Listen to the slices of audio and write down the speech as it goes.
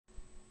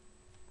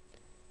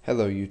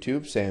Hello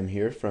YouTube, Sam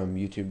here from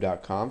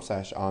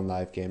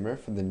youtube.com/onlivegamer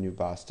from the New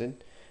Boston,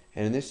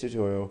 and in this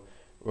tutorial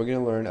we're going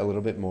to learn a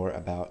little bit more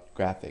about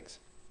graphics.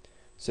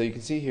 So you can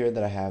see here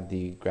that I have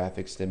the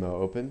graphics demo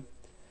open.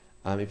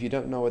 If you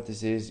don't know what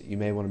this is, you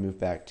may want to move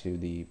back to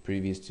the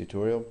previous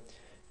tutorial,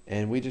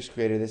 and we just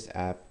created this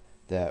app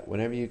that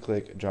whenever you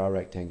click draw a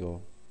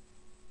rectangle,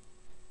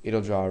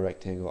 it'll draw a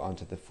rectangle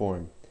onto the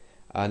form.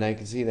 Now you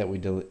can see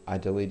that I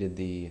deleted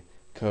the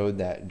code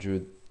that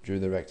drew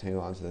the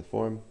rectangle onto the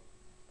form.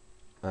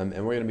 And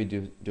we're going to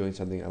be doing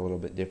something a little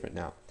bit different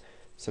now.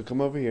 So come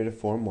over here to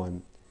Form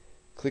 1,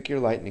 click your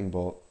lightning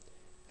bolt,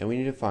 and we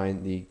need to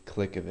find the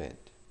click event.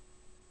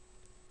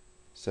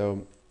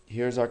 So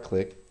here's our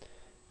click.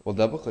 We'll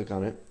double click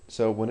on it.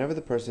 So whenever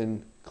the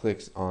person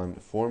clicks on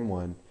Form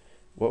 1,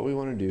 what we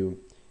want to do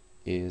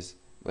is,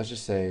 let's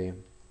just say,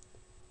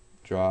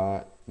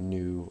 draw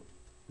new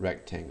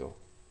rectangle.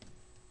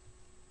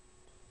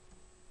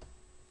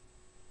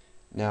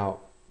 Now,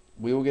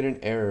 we will get an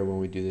error when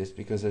we do this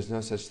because there's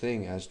no such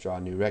thing as draw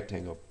new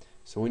rectangle.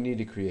 So we need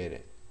to create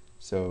it.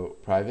 So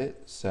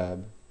private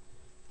sub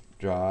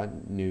draw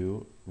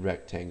new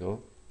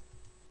rectangle,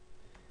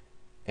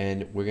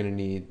 and we're going to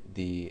need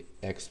the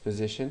X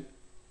position.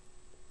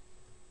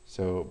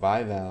 So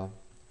by val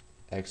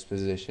X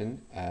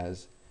position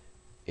as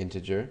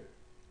integer,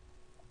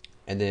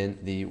 and then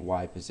the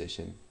Y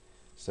position.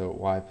 So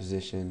Y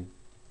position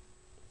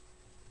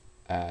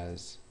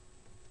as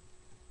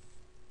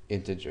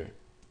integer.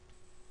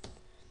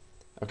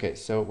 Okay,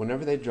 so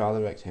whenever they draw the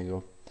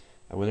rectangle,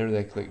 whenever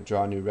they click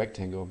draw new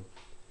rectangle,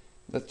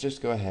 let's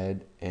just go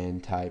ahead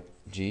and type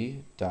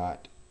g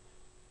dot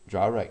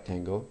draw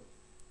rectangle.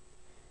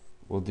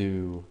 We'll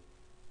do,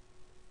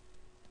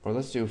 or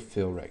let's do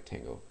fill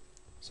rectangle.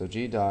 So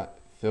g dot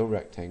fill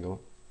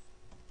rectangle,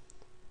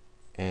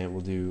 and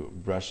we'll do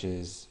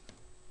brushes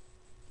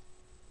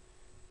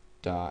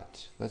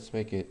dot, let's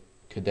make it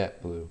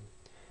cadet blue,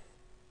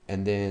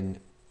 and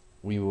then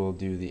we will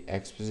do the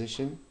X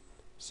position.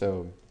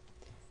 So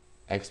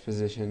X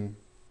position,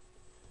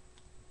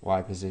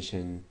 Y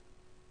position,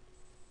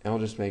 and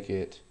we'll just make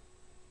it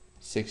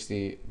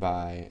 60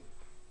 by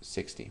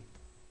 60.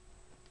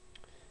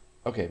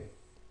 Okay,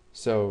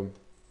 so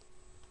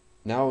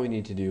now what we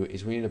need to do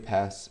is we need to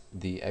pass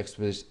the X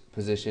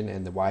position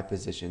and the Y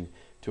position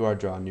to our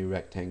draw new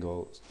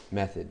rectangle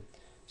method.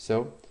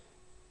 So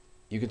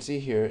you can see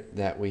here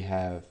that we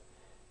have,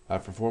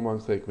 for form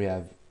on click, we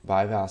have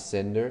by val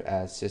sender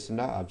as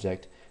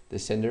system.object. The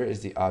sender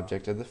is the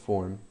object of the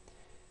form.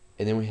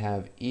 And then we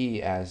have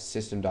E as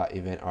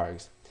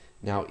system.eventargs.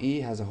 Now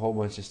E has a whole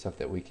bunch of stuff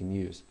that we can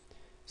use.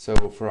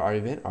 So for our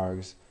event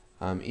args,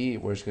 E,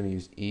 we're just going to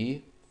use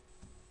E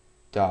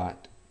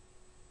dot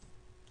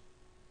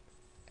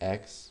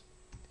X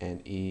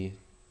and E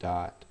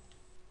dot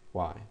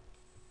Y.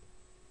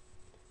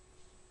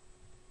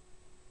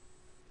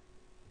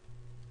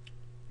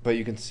 But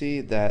you can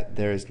see that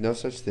there is no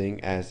such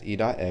thing as E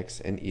dot X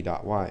and E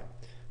dot Y.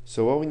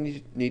 So what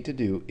we need to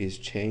do is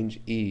change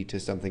E to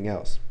something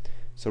else.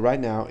 So right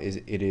now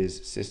it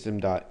is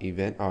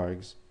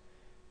system.eventargs.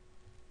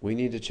 We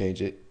need to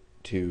change it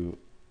to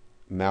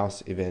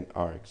mouse event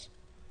args.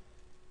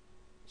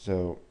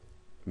 So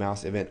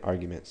mouse event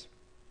arguments.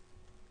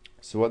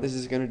 So what this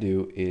is going to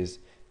do is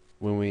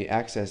when we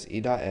access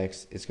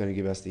e.x, it's going to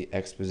give us the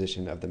X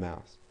position of the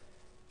mouse.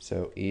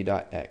 So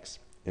e.x.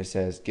 It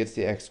says gets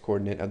the X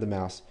coordinate of the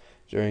mouse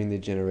during the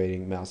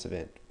generating mouse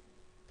event.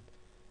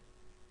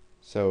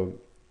 So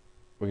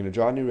we're going to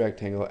draw a new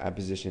rectangle at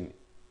position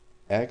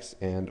X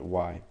and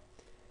Y.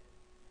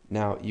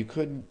 Now you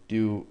could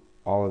do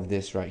all of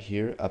this right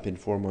here up in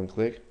form on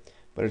click,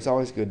 but it's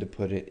always good to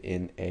put it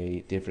in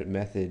a different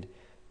method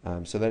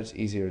so that it's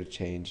easier to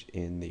change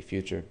in the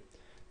future.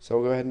 So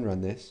we'll go ahead and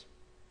run this,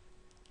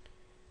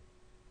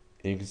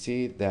 and you can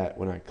see that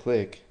when I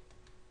click,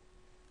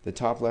 the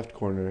top left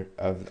corner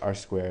of our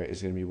square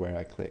is going to be where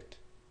I clicked,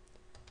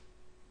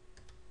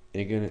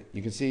 and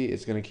you can see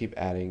it's going to keep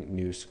adding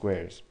new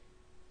squares.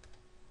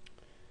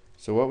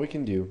 So what we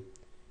can do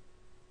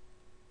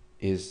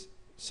is,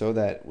 so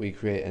that we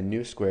create a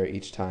new square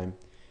each time,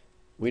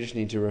 we just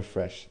need to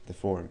refresh the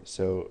form.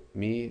 So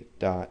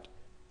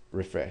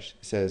me.refresh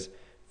says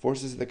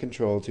forces the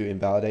control to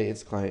invalidate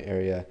its client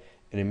area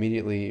and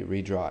immediately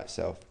redraw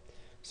itself.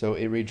 So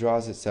it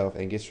redraws itself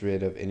and gets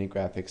rid of any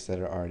graphics that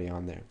are already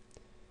on there.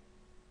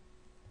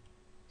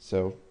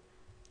 So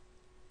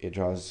it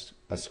draws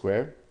a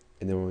square,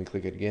 and then when we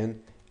click it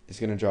again, it's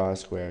going to draw a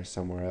square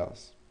somewhere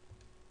else.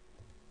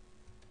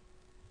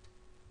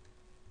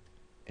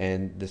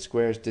 And the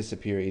squares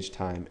disappear each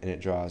time, and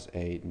it draws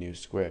a new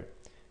square.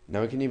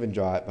 Now we can even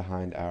draw it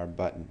behind our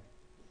button.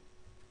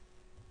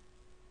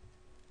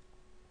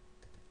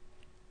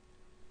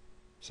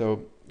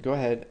 So go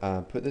ahead,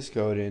 put this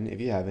code in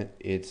if you haven't.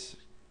 It's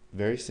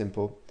very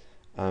simple.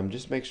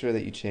 Just make sure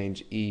that you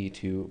change E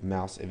to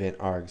mouse event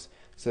args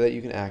so that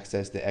you can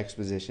access the X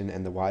position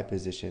and the Y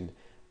position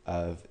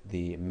of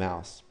the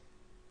mouse.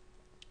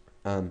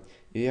 If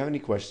you have any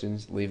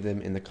questions, leave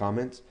them in the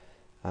comments.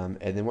 And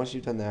then once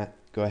you've done that,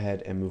 go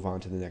ahead and move on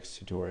to the next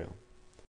tutorial.